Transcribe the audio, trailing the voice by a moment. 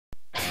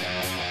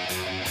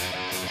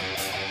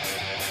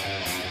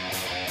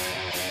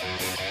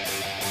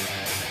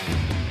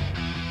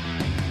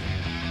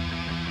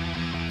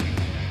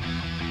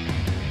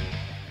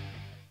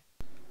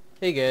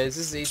Hey guys,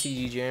 this is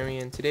ATG Jeremy,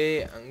 and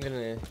today I'm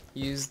gonna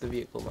use the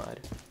vehicle mod.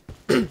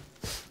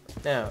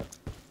 Now,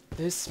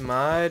 this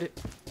mod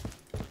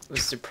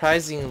was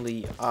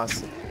surprisingly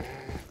awesome.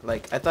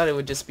 Like, I thought it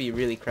would just be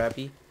really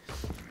crappy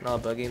and all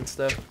buggy and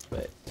stuff,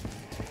 but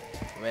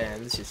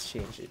man, let's just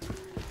change it.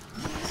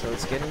 So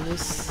let's get in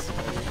this, and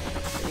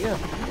there you go,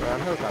 we're on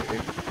a helicopter.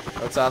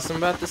 What's awesome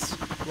about this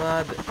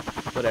mod,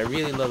 what I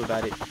really love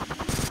about it,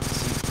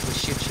 is you can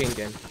shoot chain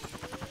gun.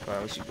 Come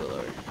on, we should go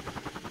lower.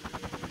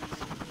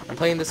 I'm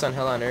playing this on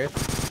Hell on Earth,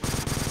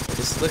 but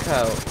just look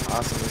how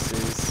awesome this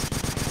is.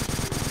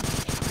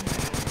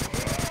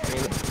 I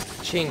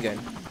mean, chain gun.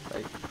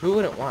 Like, who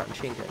wouldn't want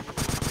chain gun?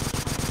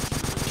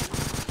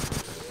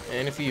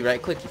 And if you right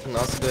click, you can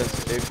also go to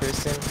third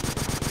person.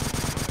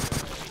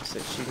 Just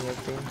like shooting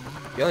everything.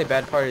 The only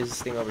bad part is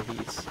this thing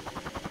overheats.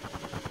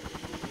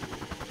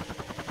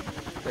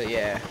 But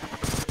yeah.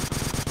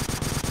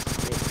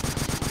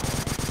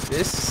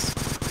 This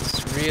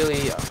is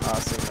really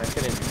awesome. I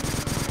couldn't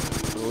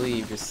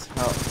believe just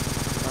how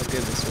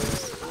good this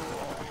was.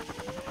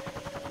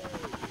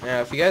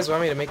 Now, if you guys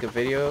want me to make a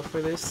video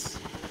for this,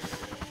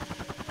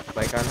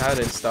 like on how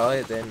to install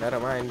it, then I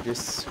don't mind.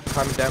 Just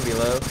comment down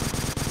below.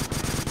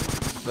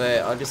 But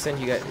I'll just send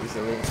you guys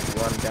the link if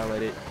you want to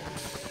download it.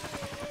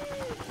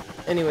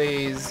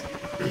 Anyways,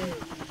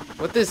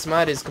 what this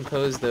mod is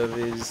composed of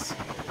is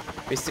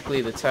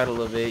basically the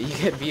title of it. You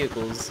get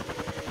vehicles.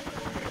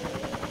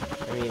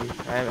 I mean,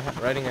 I'm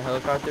riding a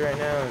helicopter right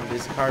now, and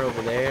there's a car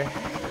over there.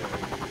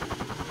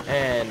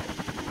 And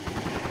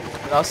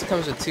it also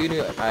comes with two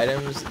new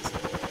items.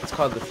 It's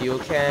called the fuel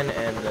can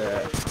and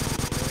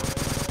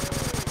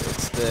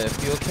it's the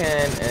fuel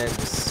can and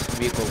this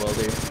vehicle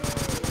welder.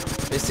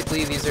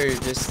 Basically, these are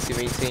just to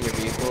maintain your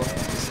vehicle,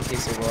 just in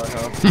case you're low on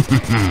health.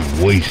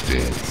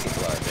 Wasted. It's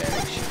a lot of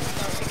damage.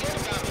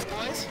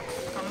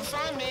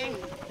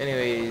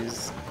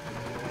 Anyways,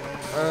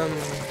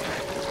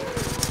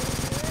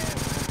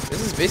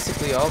 this is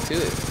basically all to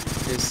it.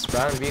 Just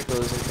ride on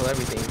vehicles and kill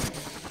everything.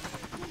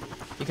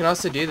 You can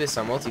also do this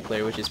on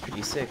multiplayer, which is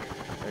pretty sick.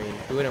 I mean,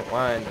 who wouldn't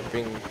want to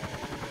bring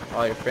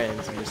all your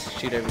friends and just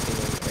shoot everything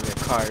in a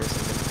car or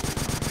something?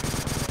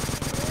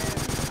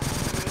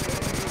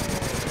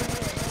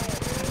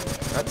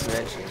 Not to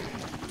mention,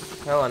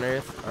 Hell on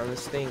Earth on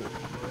this thing is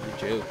a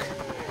joke.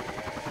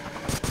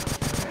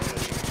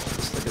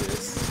 Just look at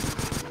this.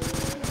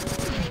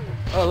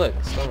 Oh look,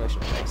 slow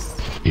motion, nice.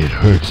 It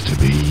hurts to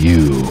be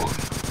you.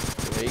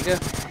 So there you go.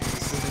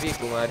 This is the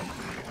vehicle mod.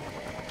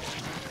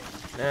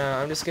 Now,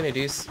 I'm just gonna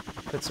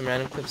put some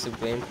random clips of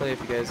gameplay if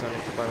you guys want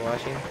to keep on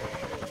watching.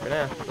 For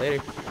now,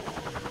 later.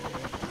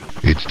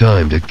 It's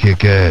time to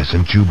kick ass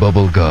and chew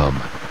bubble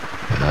gum.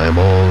 And I'm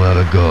all out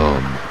of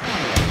gum.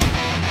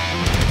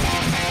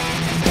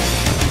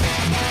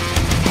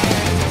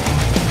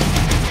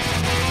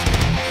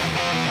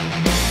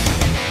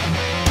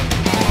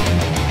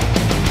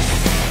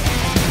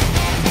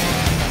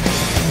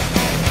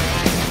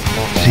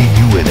 See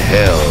you in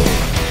hell.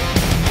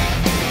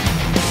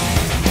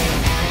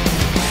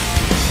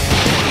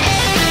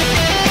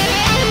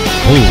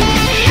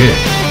 Holy shit.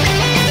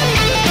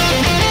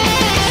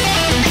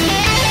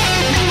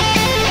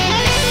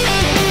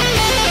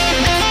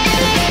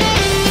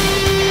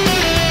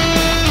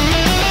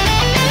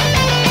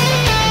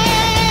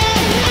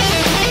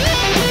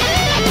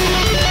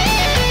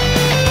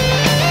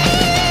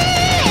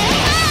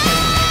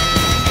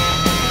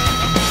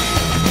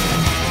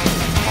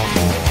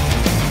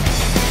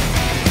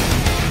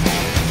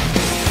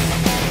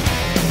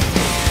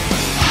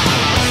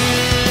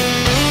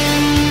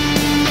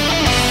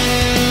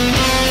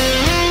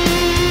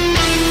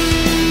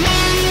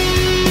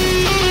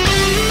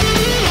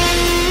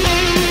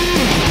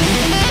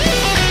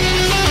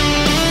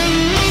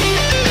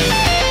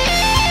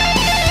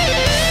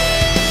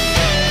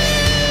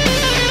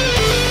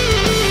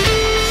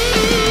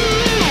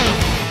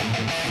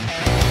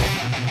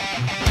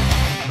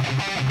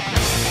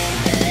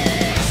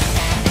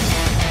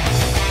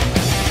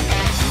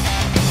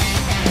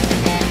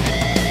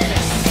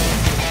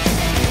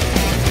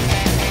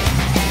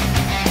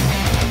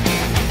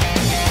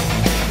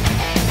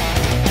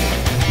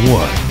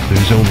 What?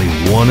 There's only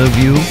one of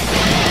you?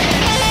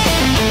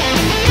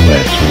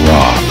 Let's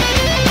rock.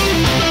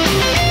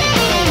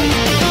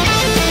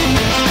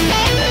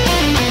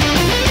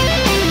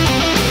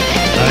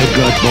 I've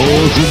got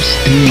balls of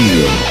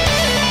steel.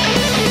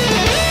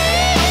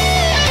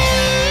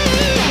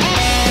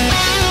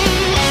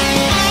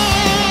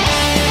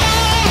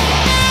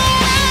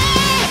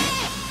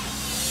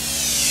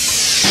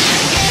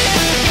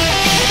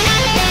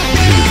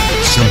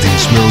 Something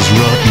smells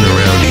rotten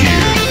around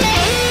here.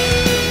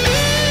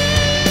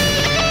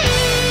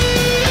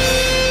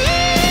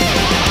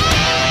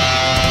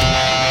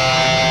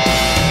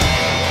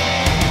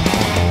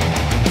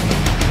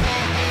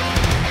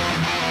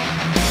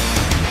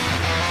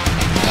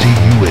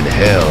 In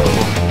hell.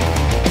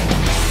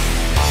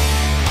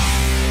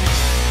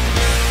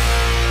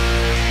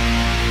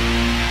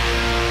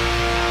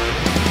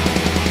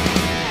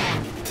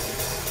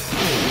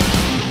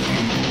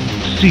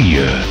 See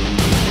ya.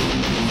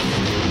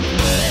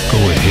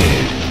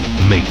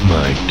 ahead. Make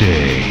my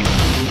day.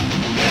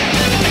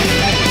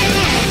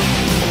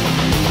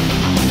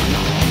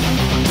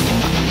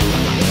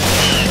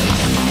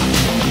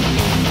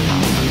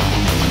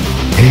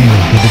 Hail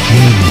to the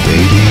king,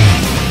 baby.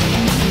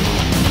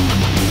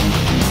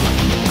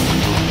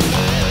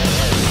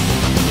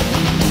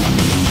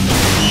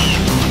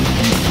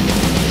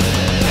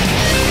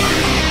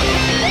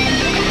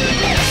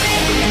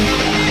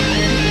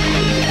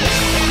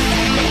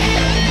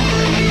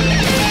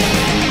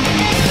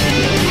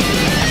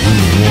 Who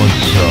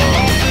wants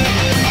some?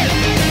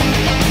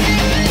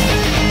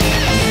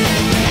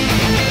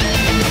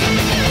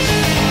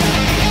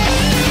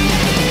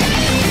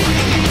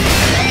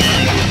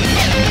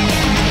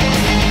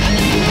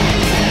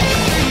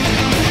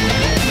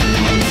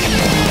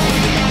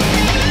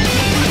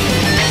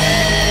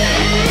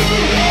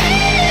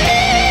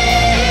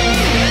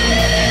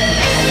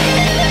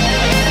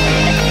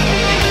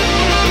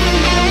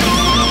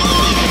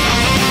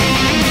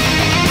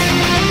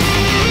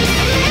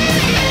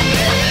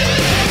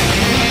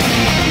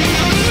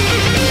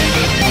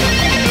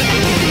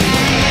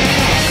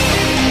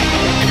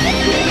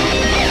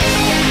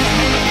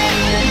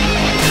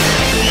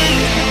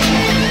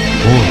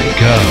 Holy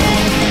cow.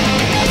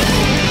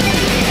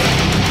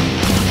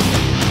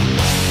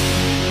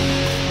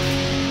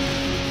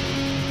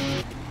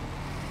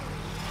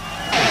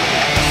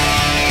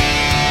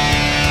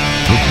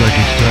 Looks like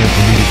it's time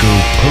for me to go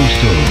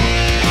postal.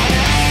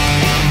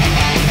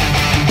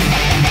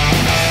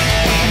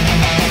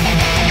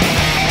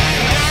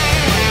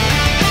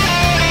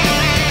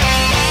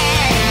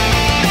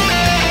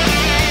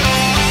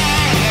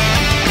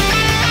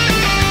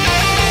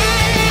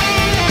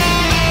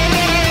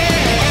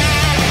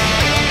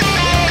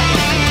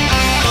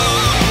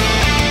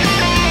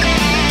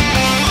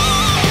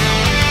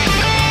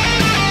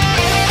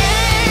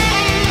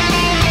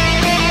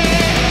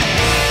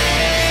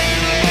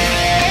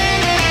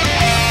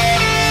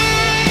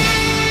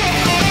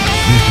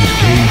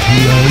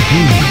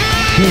 ATG,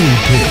 King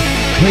Pit,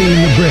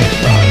 playing the best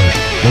are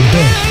the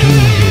best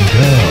tunes in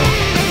town.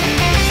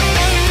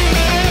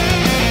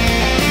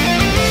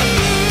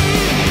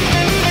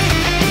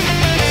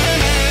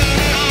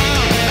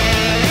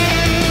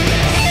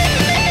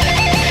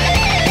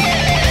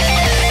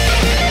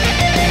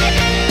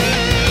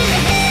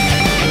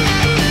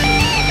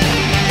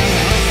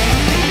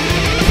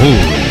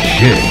 Holy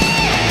shit.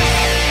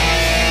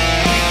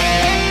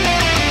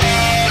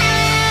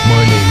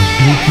 My name's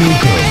Duke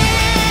Nukem.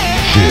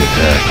 Shit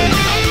happens.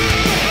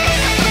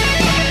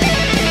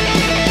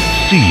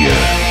 See ya.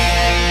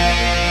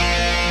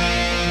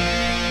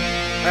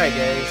 Alright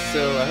guys,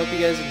 so I hope you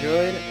guys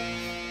enjoyed.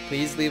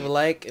 Please leave a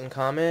like and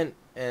comment,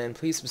 and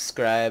please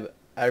subscribe.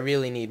 I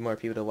really need more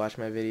people to watch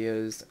my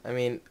videos. I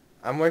mean,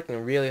 I'm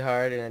working really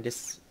hard and I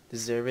just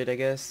deserve it, I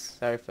guess.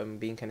 Sorry if I'm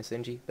being kind of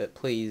stingy, but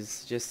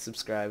please, just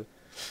subscribe.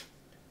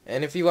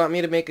 And if you want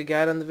me to make a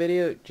guide on the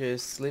video,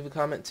 just leave a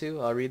comment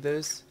too. I'll read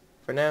those.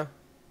 For now,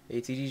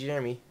 ATG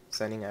Jeremy,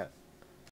 signing out.